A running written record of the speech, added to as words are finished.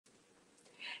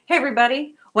Hey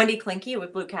everybody, Wendy Klinke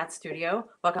with Blue Cat Studio.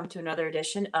 Welcome to another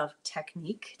edition of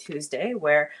Technique Tuesday,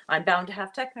 where I'm bound to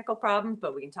have technical problems,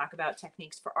 but we can talk about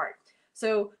techniques for art.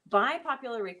 So by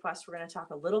popular request, we're going to talk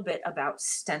a little bit about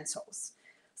stencils.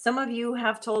 Some of you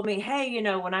have told me, hey,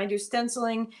 when I do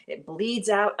stenciling, it bleeds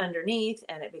out underneath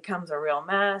and it becomes a real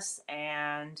mess.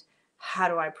 And how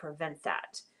do I prevent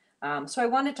that? So I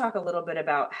want to talk a little bit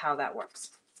about how that works.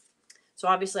 So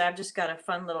obviously I've just got a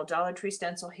fun little Dollar Tree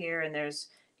stencil here, and there's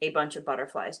a bunch of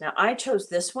butterflies. Now I chose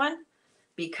this one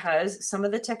because some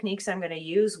of the techniques I'm going to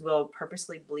use will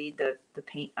purposely bleed the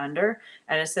paint under.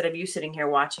 And instead of you sitting here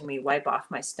watching me wipe off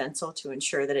my stencil to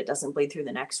ensure that it doesn't bleed through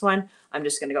the next one, I'm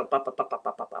just going to go bop, bop, bop, bop,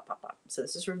 bop, bop, bop, bop, bop. So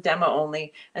this is for demo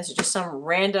only. This is just some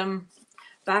random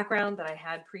background that I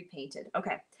had pre-painted.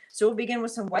 Okay, so we'll begin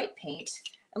with some white paint.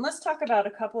 And let's talk about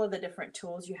a couple of the different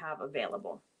tools you have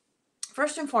available.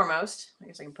 First and foremost, I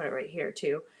guess I can put it right here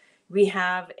too, we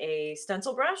have a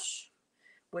stencil brush,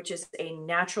 which is a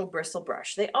natural bristle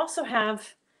brush. They also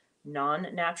have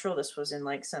non-natural. This was in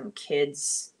like some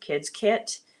kids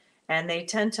kit, and they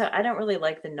tend to, I don't really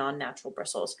like the non-natural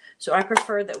bristles. So I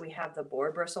prefer that we have the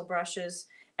boar bristle brushes,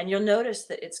 and you'll notice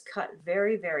that it's cut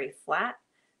very, very flat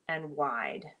and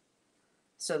wide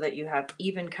so that you have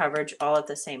even coverage all at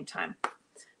the same time.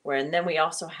 And then we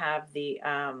also have the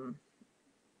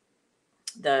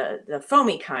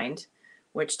foamy kind,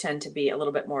 which tend to be a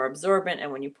little bit more absorbent,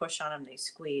 and when you push on them, they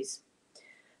squeeze.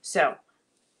 So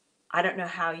I don't know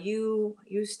how you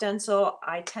stencil.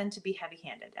 I tend to be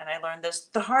heavy-handed, and I learned this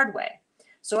the hard way.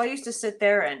 So I used to sit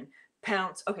there and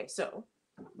pounce. Okay, so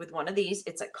with one of these,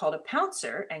 it's called a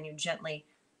pouncer, and you gently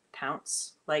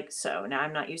pounce like so. Now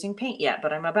I'm not using paint yet,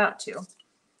 but I'm about to.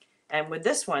 And with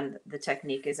this one, the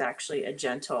technique is actually a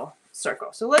gentle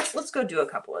circle. So let's go do a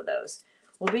couple of those.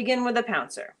 We'll begin with a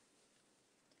pouncer.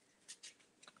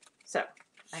 So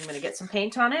I'm going to get some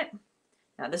paint on it.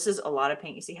 Now this is a lot of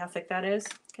paint. You see how thick that is?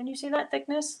 Can you see that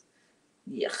thickness?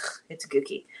 Yuck, it's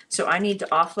gooky. So I need to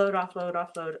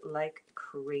offload like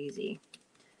crazy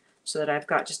so that I've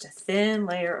got just a thin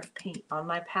layer of paint on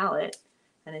my palette.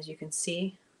 And as you can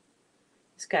see,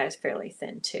 this guy is fairly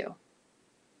thin too.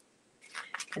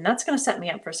 And that's going to set me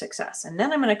up for success. And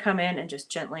then I'm going to come in and just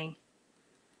gently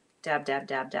dab, dab,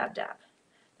 dab, dab, dab.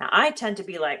 Now I tend to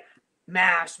be like,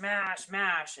 mash, mash,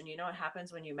 mash. And you know what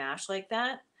happens when you mash like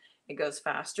that? It goes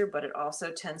faster, but it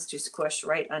also tends to squish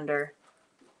right under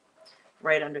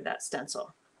that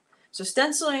stencil. So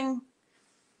stenciling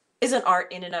is an art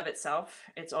in and of itself.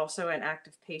 It's also an act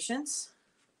of patience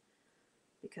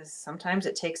because sometimes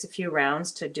it takes a few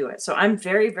rounds to do it. So I'm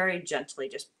very, very gently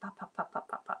just pop, pop, pop, pop,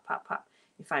 pop, pop, pop, pop.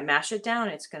 If I mash it down,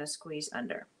 it's going to squeeze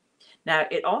under. Now,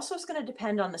 it also is going to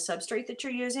depend on the substrate that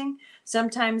you're using.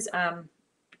 Sometimes,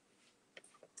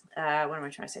 what am I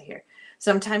trying to say here?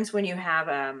 Sometimes when you have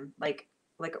like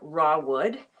raw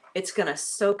wood, it's going to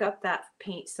soak up that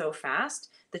paint so fast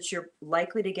that you're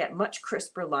likely to get much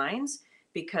crisper lines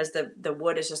because the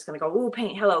wood is just going to go, ooh,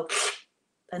 paint, hello,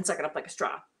 and suck it up like a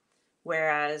straw.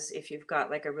 Whereas if you've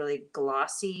got like a really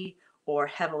glossy or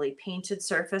heavily painted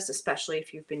surface, especially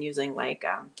if you've been using like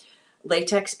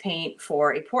latex paint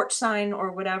for a porch sign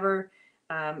or whatever,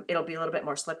 it'll be a little bit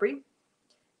more slippery.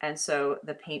 And so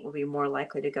the paint will be more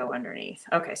likely to go underneath.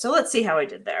 Okay, so let's see how I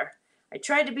did there. I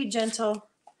tried to be gentle.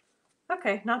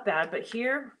 Okay, not bad, but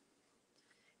here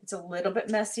it's a little bit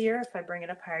messier. If I bring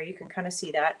it up higher, you can kind of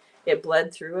see that it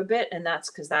bled through a bit, and that's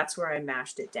because that's where I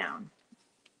mashed it down.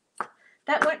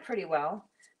 That went pretty well.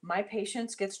 My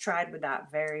patience gets tried with that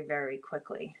very, very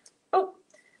quickly. Oh,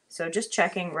 so just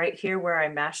checking right here where I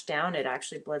mashed down, it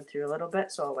actually bled through a little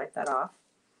bit, so I'll wipe that off.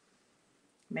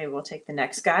 Maybe we'll take the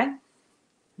next guy.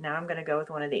 Now I'm going to go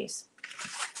with one of these.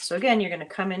 So again, you're going to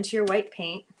come into your white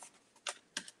paint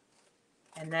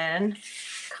and then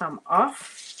come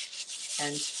off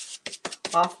and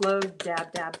offload,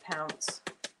 dab, dab, pounce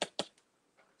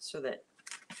so that,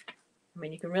 I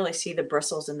mean, you can really see the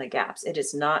bristles and the gaps. It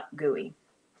is not gooey.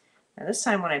 Now this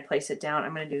time when I place it down,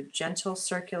 I'm going to do gentle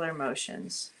circular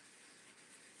motions.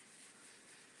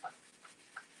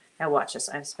 Now watch this.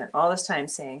 I've spent all this time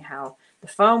saying how the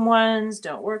foam ones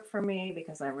don't work for me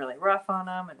because I'm really rough on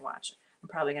them. And watch, I'm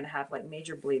probably going to have like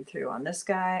major bleed through on this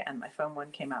guy, and my foam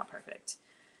one came out perfect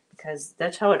because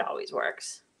that's how it always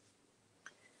works.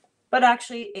 But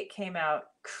actually it came out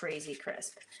crazy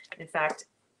crisp. In fact,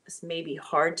 this may be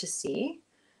hard to see,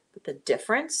 but the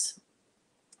difference,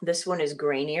 this one is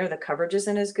grainier. The coverage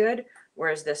isn't as good,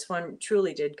 whereas this one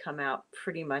truly did come out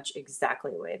pretty much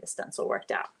exactly the way the stencil worked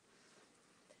out.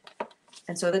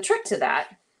 And so the trick to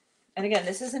that, and again,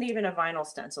 this isn't even a vinyl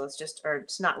stencil. It's just, or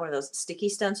it's not one of those sticky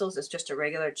stencils. It's just a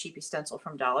regular cheapy stencil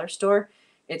from dollar store.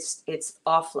 It's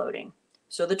offloading.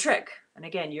 So the trick, and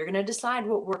again, you're going to decide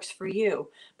what works for you.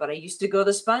 But I used to go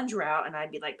the sponge route, and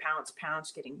I'd be like pounce,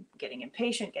 pounce, getting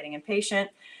impatient, getting impatient.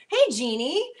 Hey,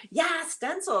 Jeannie, yeah,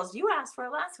 stencils. You asked for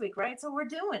it last week, right? So we're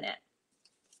doing it.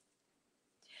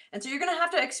 And so you're going to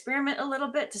have to experiment a little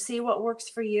bit to see what works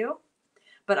for you.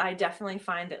 But I definitely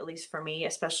find that, at least for me,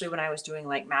 especially when I was doing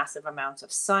like massive amounts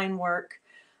of sign work,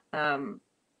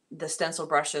 the stencil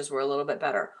brushes were a little bit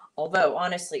better. Although,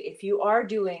 honestly, if you are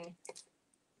doing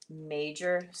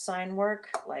major sign work,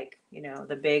 like, you know,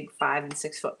 the big 5 and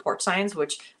 6 foot porch signs,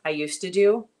 which I used to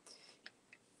do,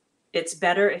 it's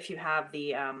better if you have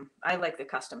the, I like the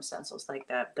custom stencils, like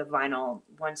the vinyl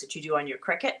ones that you do on your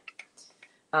Cricut.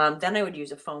 Then I would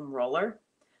use a foam roller.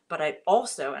 But I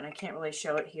also, and I can't really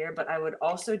show it here, but I would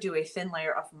also do a thin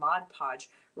layer of Mod Podge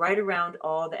right around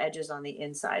all the edges on the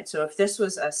inside. So if this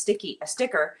was a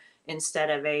sticker instead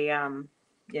of a,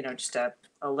 you know, just a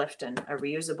lift and a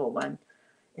reusable one,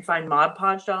 if I Mod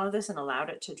Podged all of this and allowed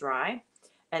it to dry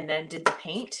and then did the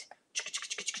paint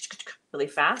really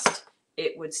fast,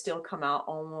 it would still come out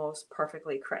almost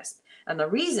perfectly crisp. And the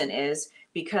reason is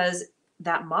because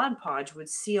that Mod Podge would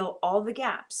seal all the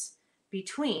gaps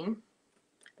between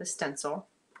the stencil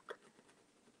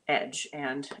edge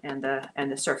and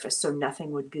the surface, so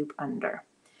nothing would goop under.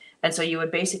 And so you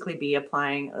would basically be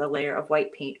applying a layer of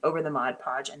white paint over the Mod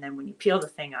Podge, and then when you peel the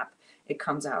thing up, it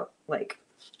comes out like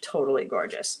totally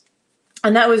gorgeous.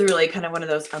 And that was really kind of one of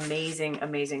those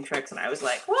amazing tricks. And I was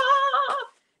like, wow!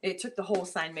 It took the whole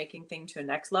sign making thing to a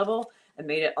next level and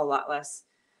made it a lot less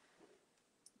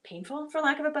painful, for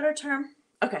lack of a better term.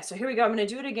 Okay, so here we go. I'm going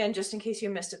to do it again just in case you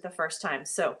missed it the first time.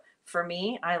 So for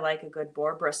me, I like a good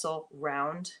boar bristle,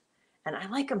 round, and I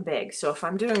like them big. So if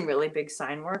I'm doing really big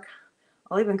sign work,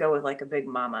 I'll even go with like a big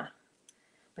mama.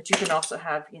 But you can also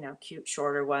have, you know, cute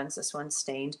shorter ones. This one's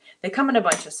stained. They come in a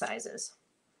bunch of sizes.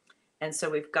 And so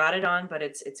we've got it on, but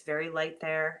it's very light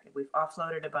there. We've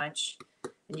offloaded a bunch.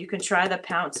 And you can try the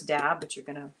pounce dab, but you're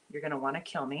gonna want to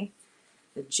kill me.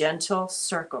 The gentle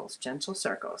circles, gentle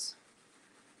circles.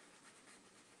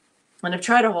 And I've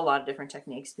tried a whole lot of different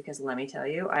techniques because let me tell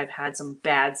you, I've had some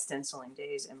bad stenciling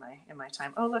days in my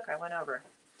time. Oh, look, I went over.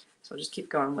 So I'll just keep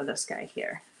going with this guy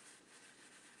here.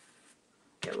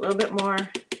 Get a little bit more.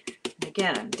 And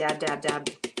again, I'm dab, dab, dab.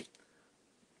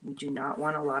 You do not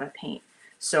want a lot of paint.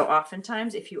 So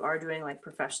oftentimes, if you are doing like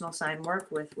professional sign work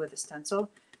with a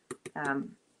stencil,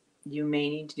 you may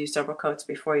need to do several coats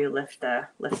before you lift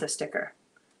the sticker.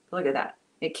 Look at that.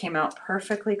 It came out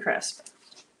perfectly crisp.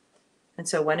 And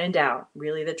so when in doubt,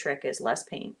 really the trick is less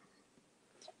paint,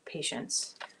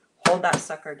 patience, hold that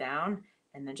sucker down,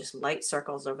 and then just light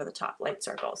circles over the top, light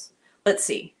circles. Let's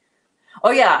see. Oh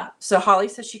yeah, so Holly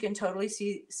says she can totally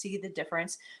see the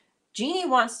difference. Jeannie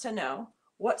wants to know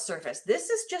what surface. This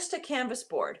is just a canvas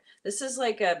board. This is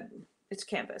like it's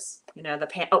canvas, you know,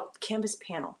 canvas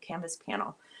panel.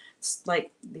 It's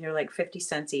like, they're like 50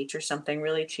 cents each or something,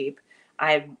 really cheap.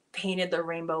 I painted the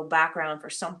rainbow background for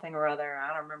something or other. I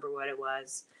don't remember what it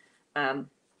was. And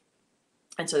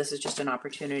so this is just an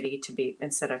opportunity to be,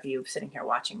 instead of you sitting here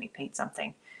watching me paint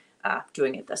something,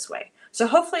 doing it this way. So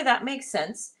hopefully that makes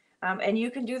sense. And you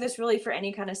can do this really for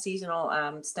any kind of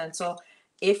seasonal stencil.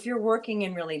 If you're working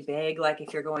in really big, like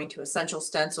if you're going to Essential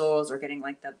Stencils or getting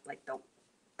like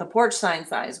the porch sign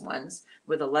size ones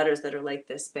with the letters that are like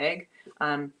this big,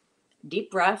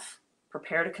 deep breath,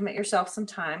 prepare to commit yourself some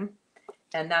time.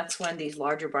 And that's when these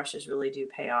larger brushes really do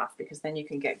pay off, because then you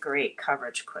can get great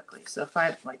coverage quickly. So if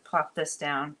I like plop this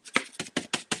down,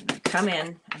 and I come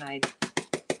in and I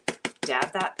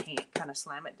dab that paint, kind of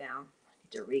slam it down. I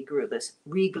need to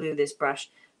reglue this brush.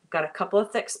 I've got a couple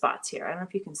of thick spots here. I don't know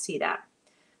if you can see that.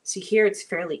 See here, it's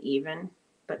fairly even,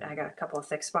 but I got a couple of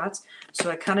thick spots. So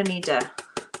I kind of need to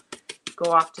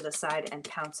go off to the side and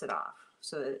pounce it off.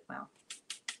 So that, well,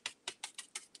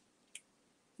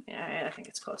 yeah, I think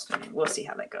it's close to me. We'll see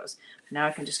how that goes. Now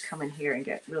I can just come in here and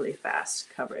get really fast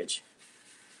coverage,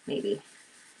 maybe.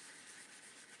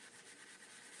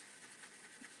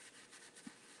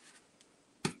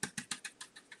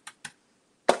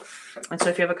 And so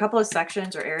if you have a couple of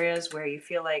sections or areas where you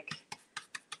feel like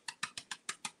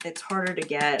it's harder to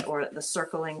get or the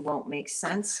circling won't make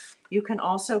sense, you can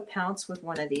also pounce with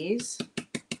one of these.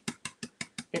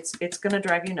 It's going to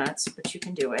drive you nuts, but you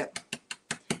can do it.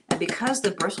 And because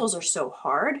the bristles are so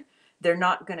hard, they're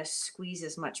not going to squeeze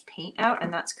as much paint out.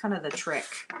 And that's kind of the trick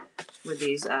with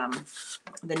these,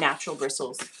 the natural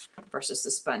bristles versus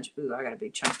the sponge. Ooh, I got a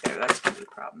big chunk there. That's going to be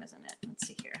a problem, isn't it? Let's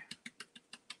see here.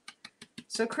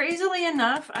 So crazily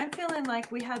enough, I'm feeling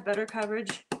like we had better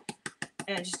coverage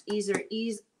and just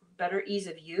better ease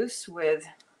of use with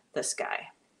this guy.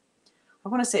 I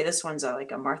want to say this one's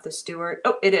like a Martha Stewart.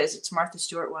 Oh, it is. It's Martha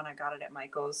Stewart one. I got it at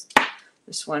Michael's.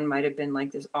 This one might have been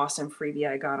like this awesome freebie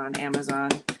I got on Amazon.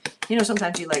 You know,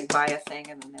 sometimes you like buy a thing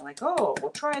and then they're like, oh,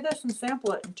 well, try this and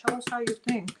sample it and tell us how you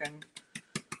think. And,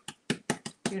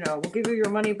 you know, we'll give you your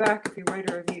money back if you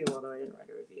write a review. Although I didn't write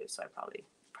a review, so I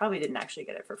probably didn't actually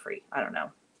get it for free. I don't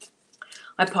know.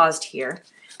 I paused here.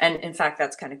 And in fact,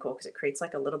 that's kind of cool because it creates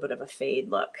like a little bit of a fade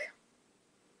look.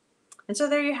 And so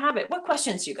there you have it. What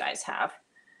questions do you guys have?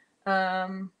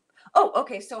 Oh,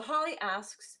 okay. So Holly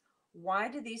asks, why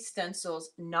do these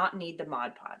stencils not need the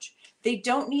Mod Podge? They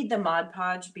don't need the Mod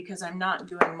Podge because I'm not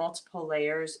doing multiple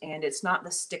layers and it's not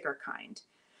the sticker kind.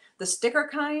 The sticker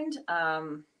kind,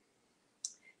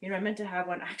 you know, I meant to have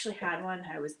one. I actually had one.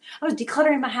 I was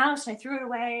decluttering my house and I threw it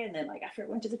away. And then like after it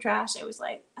went to the trash, I was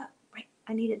like, oh, right,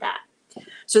 I needed that.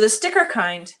 So the sticker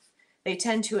kind, they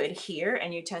tend to adhere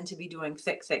and you tend to be doing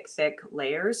thick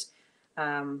layers.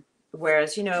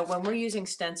 Whereas, you know, when we're using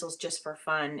stencils just for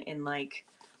fun in like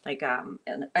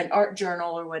an art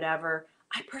journal or whatever,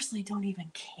 I personally don't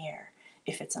even care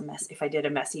if it's a mess, if I did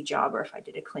a messy job or if I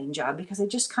did a clean job, because I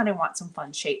just kind of want some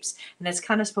fun shapes and it's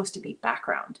kind of supposed to be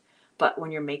background. But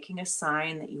when you're making a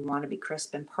sign that you want to be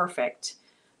crisp and perfect,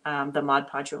 the Mod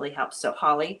Podge really helps. So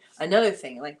Holly, another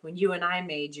thing, like when you and I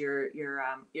made your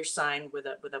sign with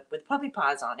puppy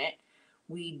paws on it,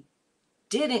 we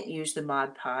didn't use the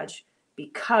Mod Podge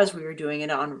because we were doing it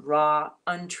on raw,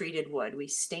 untreated wood. We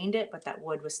stained it, but that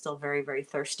wood was still very, very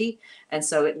thirsty. And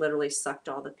so it literally sucked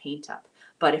all the paint up.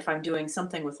 But if I'm doing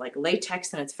something with like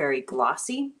latex and it's very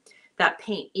glossy, that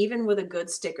paint, even with a good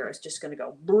sticker, is just going to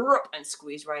go and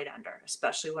squeeze right under,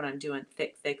 especially when I'm doing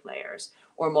thick layers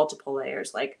or multiple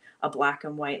layers, like a black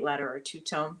and white letter or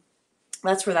two-tone.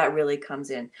 That's where that really comes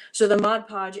in. So the Mod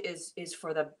Podge is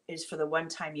for the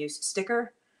one-time use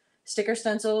sticker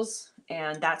stencils,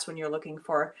 and that's when you're looking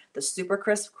for the super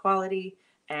crisp quality.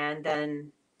 And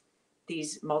then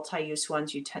these multi-use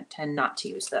ones, you tend not to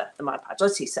use the Mod Podge.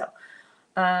 Let's see. So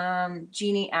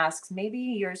Jeannie asks, maybe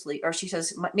yours leak, or she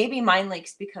says, maybe mine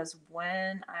leaks because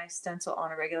when I stencil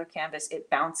on a regular canvas, it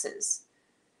bounces.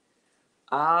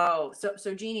 Oh,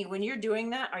 so Jeannie, when you're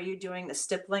doing that, are you doing the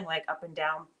stippling like up and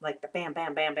down, like the bam,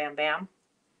 bam, bam, bam, bam?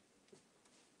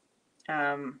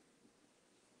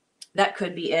 That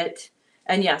could be it.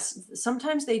 And yes,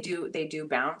 sometimes they do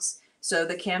bounce. So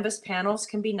the canvas panels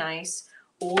can be nice,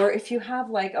 or if you have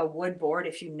like a wood board,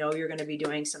 if you know you're going to be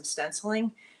doing some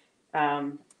stenciling.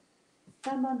 Let's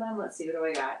see, what do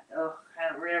I got? Oh, I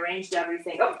haven't rearranged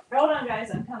everything. Oh, hold on,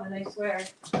 guys. I'm coming, I swear.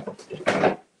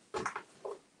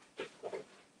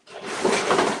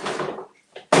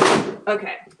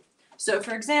 Okay. So,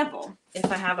 for example,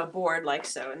 if I have a board like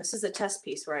so, and this is a test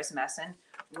piece where I was messing,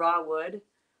 raw wood,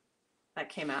 that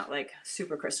came out like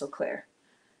super crystal clear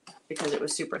because it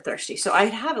was super thirsty. So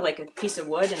I'd have like a piece of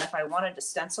wood, and if I wanted to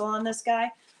stencil on this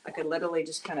guy, I could literally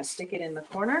just kind of stick it in the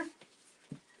corner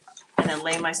and then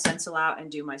lay my stencil out and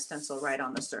do my stencil right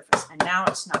on the surface. And now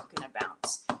it's not going to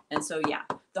bounce. And so, yeah,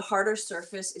 the harder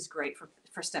surface is great for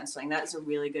stenciling. That is a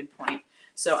really good point.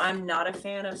 So I'm not a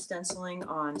fan of stenciling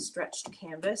on stretched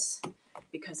canvas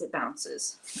because it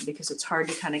bounces, because it's hard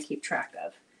to kind of keep track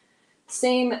of.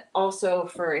 Same also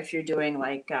for if you're doing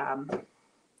like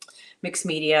mixed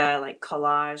media, like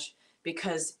collage,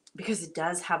 because it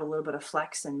does have a little bit of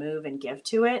flex and move and give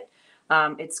to it.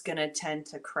 It's going to tend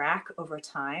to crack over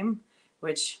time,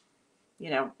 which, you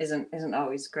know, isn't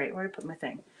always great. Where did I put my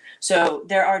thing? So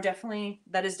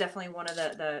that is definitely one of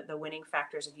the winning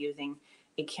factors of using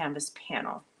a canvas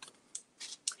panel.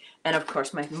 And of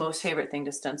course, my most favorite thing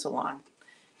to stencil on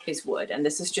is wood. And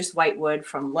this is just white wood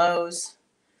from Lowe's.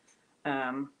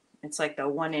 It's like the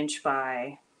 1 inch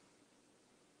by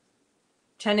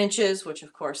 10 inches, which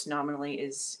of course nominally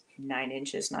is 9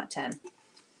 inches, not 10.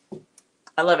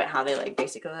 I love it how they like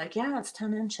basically like, yeah, it's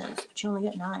 10 inches, but you only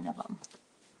get 9 of them.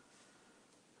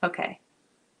 Okay.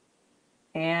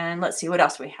 And let's see what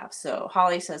else we have. So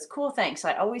Holly says, cool, thanks.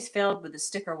 I always failed with the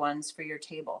sticker ones for your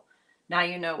table. Now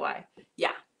you know why.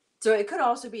 Yeah. So it could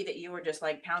also be that you were just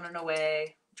like pounding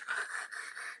away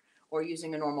or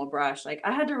using a normal brush. Like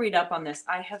I had to read up on this.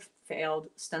 I have failed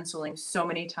stenciling so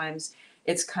many times.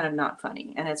 It's kind of not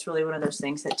funny. And it's really one of those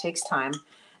things that takes time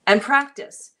and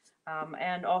practice.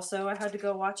 And also I had to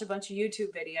go watch a bunch of YouTube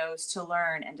videos to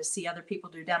learn and to see other people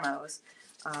do demos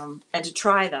and to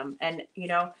try them. And, you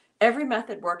know, every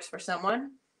method works for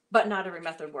someone, but not every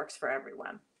method works for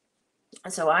everyone.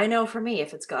 And so I know for me,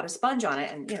 if it's got a sponge on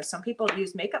it, and, you know, some people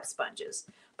use makeup sponges,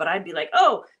 but I'd be like,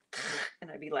 oh, and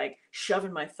I'd be like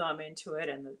shoving my thumb into it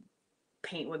and the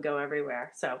paint would go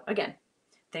everywhere. So again,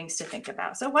 things to think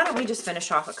about. So why don't we just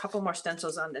finish off a couple more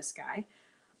stencils on this guy.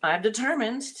 I've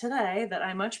determined today that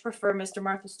I much prefer the Ms.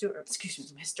 Martha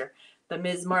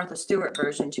Stewart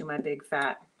version to my big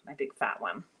fat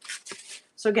one.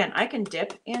 So again, I can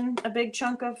dip in a big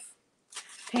chunk of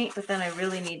paint, but then I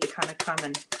really need to kind of come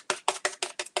and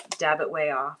dab it way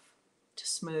off to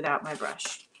smooth out my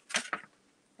brush.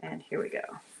 And here we go.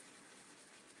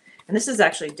 And this is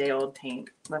actually day old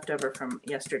paint left over from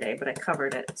yesterday, but I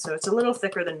covered it. So it's a little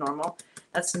thicker than normal.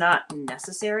 That's not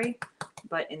necessary,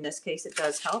 but in this case it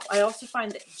does help. I also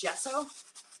find that gesso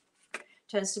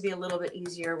tends to be a little bit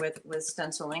easier with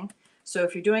stenciling. So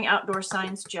if you're doing outdoor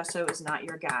signs, gesso is not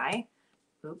your guy.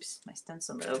 Oops, my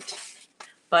stencil moved.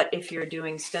 But if you're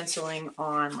doing stenciling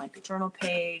on like a journal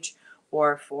page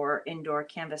or for indoor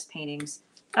canvas paintings,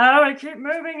 oh, I keep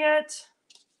moving it.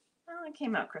 Oh, it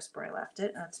came out crisp where I left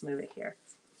it. Let's move it here.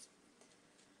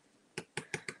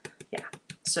 Yeah,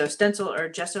 so stencil or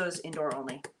gesso is indoor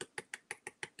only.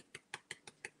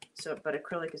 So, but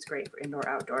acrylic is great for indoor,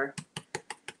 outdoor.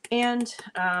 And,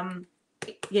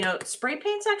 you know, spray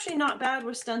paint's actually not bad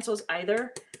with stencils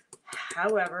either.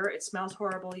 However, it smells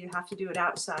horrible. You have to do it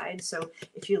outside. So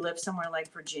if you live somewhere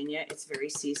like Virginia, it's very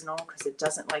seasonal because it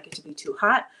doesn't like it to be too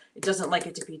hot. It doesn't like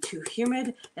it to be too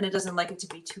humid, and it doesn't like it to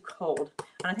be too cold.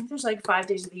 And I think there's like 5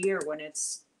 days of the year when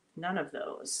it's none of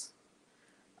those.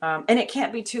 And it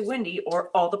can't be too windy, or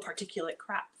all the particulate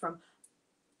crap from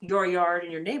your yard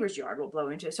and your neighbor's yard will blow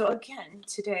into it. So again,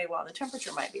 today, while the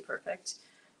temperature might be perfect,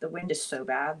 the wind is so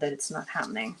bad that it's not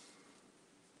happening.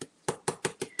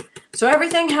 So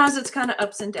everything has its kind of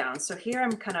ups and downs. So here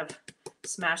I'm kind of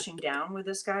smashing down with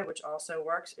this guy, which also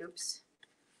works. Oops.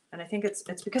 And I think it's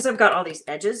because I've got all these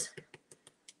edges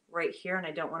right here, and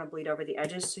I don't want to bleed over the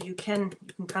edges. So you can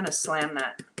kind of slam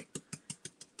that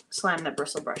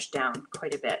bristle brush down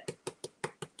quite a bit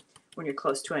when you're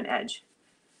close to an edge.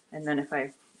 And then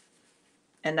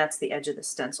and that's the edge of the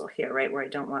stencil here, right, where I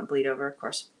don't want bleed over. Of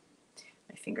course,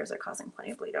 my fingers are causing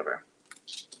plenty of bleed over.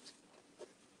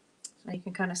 So you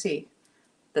can kind of see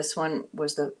this one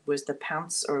was the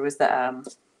pounce, or was the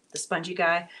spongy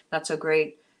guy, not so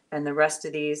great. And the rest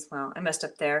of these, well, I messed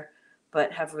up there,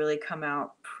 but have really come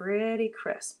out pretty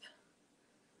crisp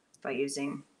by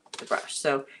using the brush.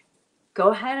 So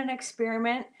go ahead and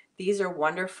experiment. These are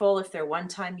wonderful if they're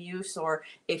one-time use, or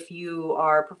if you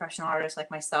are a professional artist like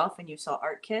myself and you sell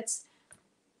art kits.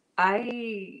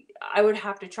 I would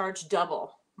have to charge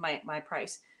double my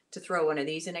price to throw one of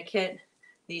these in a kit.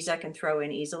 These I can throw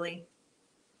in easily.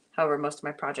 However, most of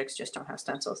my projects just don't have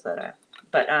stencils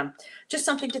but just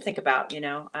something to think about, you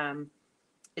know.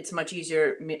 It's much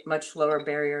easier, much lower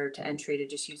barrier to entry to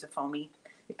just use a foamy.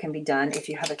 It can be done. If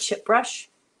you have a chip brush,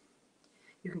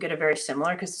 you can get a very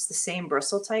similar, because it's the same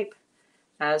bristle type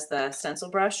as the stencil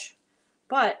brush.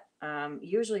 But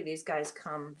usually these guys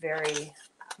come very,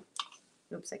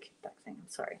 oops, I kicked that thing. I'm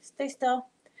sorry. Stay still.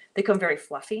 They come very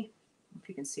fluffy. If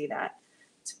you can see that.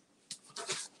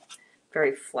 It's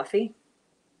very fluffy.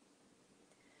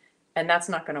 And that's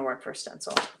not going to work for a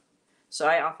stencil. So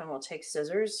I often will take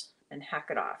scissors and hack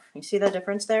it off. You see that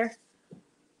difference there?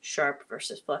 Sharp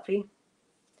versus fluffy.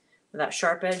 With that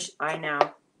sharp edge,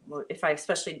 well, if I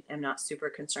especially am not super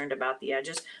concerned about the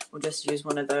edges, we'll just use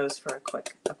one of those for a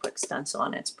quick stencil,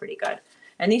 and it's pretty good.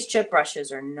 And these chip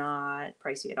brushes are not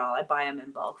pricey at all. I buy them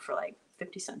in bulk for like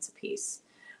 50 cents a piece.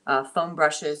 Foam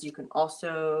brushes, you can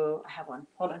also, I have one,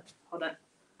 hold on.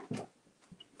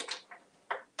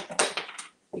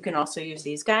 You can also use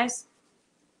these guys.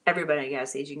 Everybody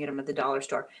has these. You can get them at the dollar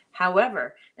store.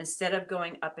 However, instead of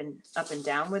going up and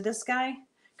down with this guy,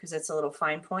 because it's a little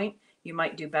fine point, you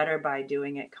might do better by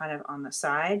doing it kind of on the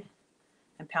side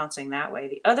and pouncing that way.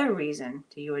 The other reason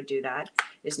you would do that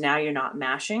is now you're not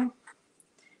mashing, and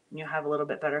you'll have a little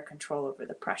bit better control over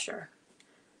the pressure.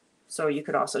 So you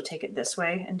could also take it this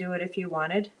way and do it if you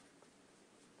wanted.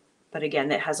 But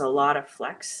again, it has a lot of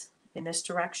flex in this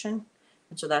direction.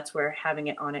 And so that's where having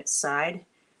it on its side,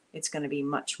 it's going to be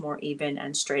much more even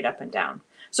and straight up and down.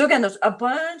 So again, there's a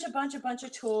bunch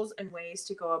of tools and ways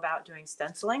to go about doing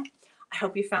stenciling. I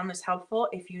hope you found this helpful.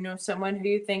 If you know someone who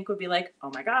you think would be like,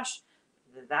 oh my gosh,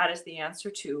 that is the answer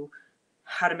to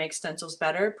how to make stencils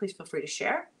better, please feel free to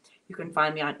share. You can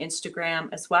find me on Instagram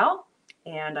as well.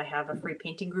 And I have a free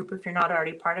painting group, if you're not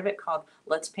already part of it, called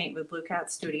Let's Paint with Blue Cat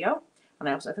Studio. And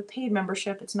I also have a paid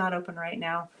membership. It's not open right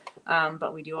now,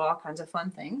 but we do all kinds of fun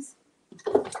things.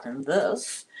 And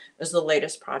this is the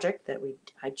latest project that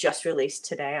I just released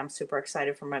today. I'm super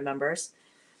excited for my members.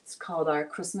 It's called our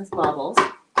Christmas Baubles.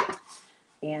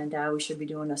 And we should be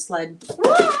doing a sled.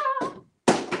 Oh,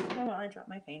 I dropped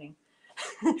my painting.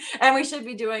 And we should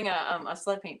be doing a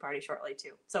sled paint party shortly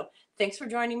too. So thanks for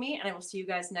joining me, and I will see you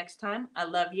guys next time. I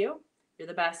love you. You're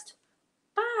the best.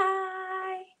 Bye.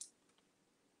 Bye.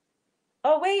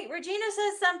 Oh, wait, Regina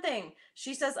says something.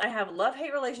 She says, I have a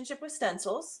love-hate relationship with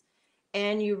stencils,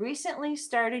 and you recently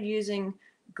started using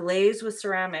glaze with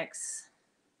ceramics,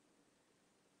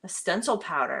 a stencil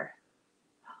powder.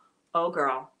 Oh,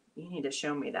 girl, you need to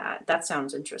show me that. That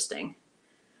sounds interesting.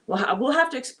 We'll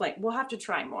have to explain. We'll have to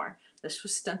try more. This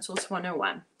was Stencils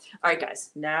 101. All right,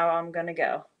 guys, now I'm going to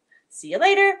go. See you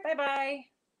later. Bye-bye.